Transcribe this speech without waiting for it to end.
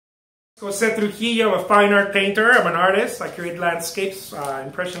Jose Trujillo, a fine art painter. I'm an artist. I create landscapes,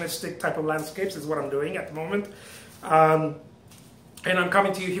 impressionistic type of landscapes is what I'm doing at the moment. And I'm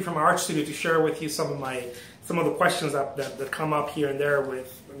coming to you here from my art studio to share with you some of the questions that come up here and there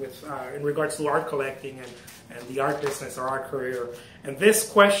in regards to art collecting and the art business or art career. And this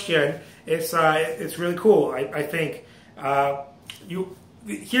question is it's really cool. I think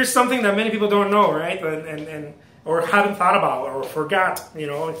here's something that many people don't know, right? And or haven't thought about or forgot. You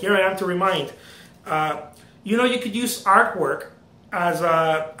know, here I am to remind. You know, you could use artwork as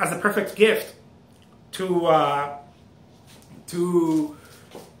a perfect gift to a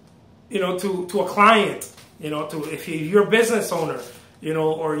client. You know, if you're a business owner, you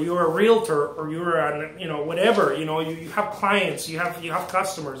know, or you're a realtor, or you're whatever. You know, you have clients, you have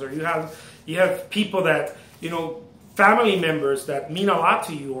customers, or you have people that, you know, family members that mean a lot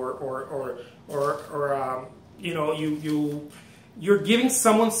to you, or you know, you're giving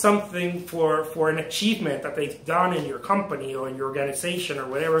someone something for an achievement that they've done in your company or in your organization or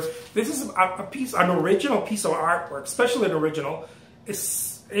whatever. This is an original piece of artwork, especially an original.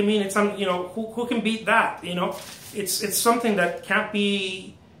 I mean, it's you know, who can beat that? You know, it's something that can't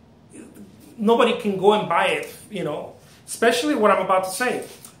be. Nobody can go and buy it. You know, especially what I'm about to say.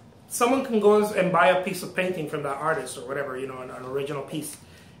 Someone can go and buy a piece of painting from that artist or whatever, you know, an original piece.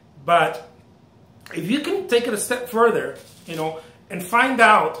 But if you can take it a step further, you know, and find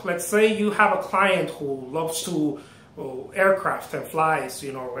out, let's say you have a client who loves to aircraft and flies,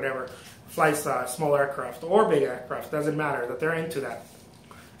 you know, or whatever, flies small aircraft or big aircraft, doesn't matter, that they're into that.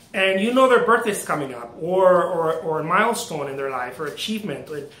 And you know their birthday's coming up, or a milestone in their life, or achievement,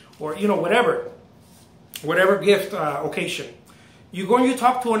 or you know, whatever gift occasion. You go and you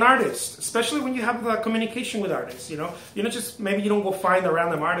talk to an artist, especially when you have communication with artists. You know, just maybe you don't go find a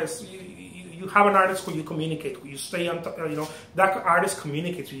random artist. You have an artist who you communicate, who you stay on, you know, that artist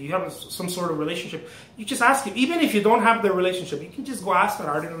communicates with you. You have some sort of relationship. You just ask him, even if you don't have the relationship, you can just go ask that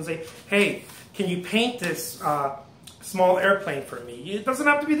artist and say, hey, can you paint this small airplane for me? It doesn't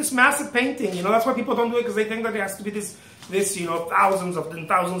have to be this massive painting, you know. That's why people don't do it, because they think that it has to be this you know, thousands of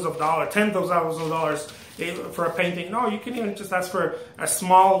dollars, tens of thousands of dollars for a painting. No, you can even just ask for a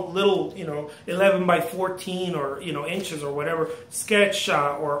small little, you know, 11 by 14 or, you know, inches or whatever sketch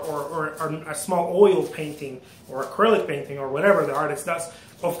or a small oil painting or acrylic painting or whatever the artist does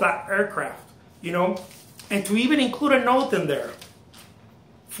of that aircraft, you know, and to even include a note in there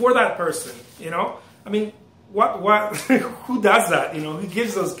for that person, you know. I mean, what who does that? You know, who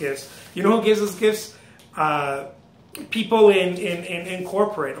gives those gifts? You know who gives those gifts? People in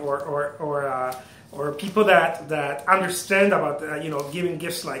corporate or people that understand about you know, giving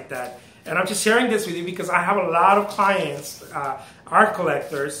gifts like that. And I'm just sharing this with you because I have a lot of clients, art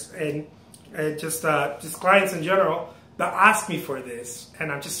collectors, and just clients in general that ask me for this,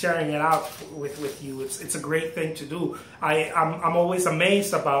 and I'm just sharing it out with you. It's a great thing to do. I'm always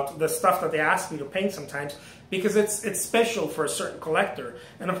amazed about the stuff that they ask me to paint sometimes, because it's special for a certain collector.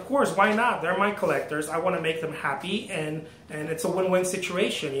 And of course, why not? They're my collectors. I want to make them happy, and it's a win-win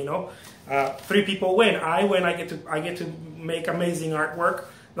situation. You know, 3 people win. I win. I get to make amazing artwork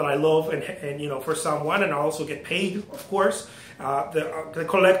that I love, and you know, for someone, and I also get paid, of course. The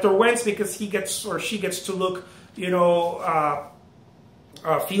collector wins because he gets or she gets to look, you know,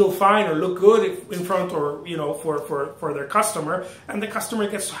 feel fine or look good in front, or you know, for their customer, and the customer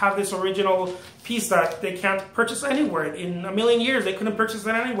gets to have this original piece that they can't purchase anywhere. In a million years they couldn't purchase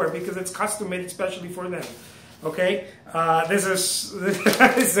it anywhere, because it's custom made especially for them. Okay, this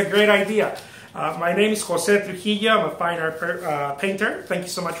is a great idea. My name is Jose Trujillo. I'm a fine art painter. Thank you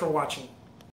so much for watching.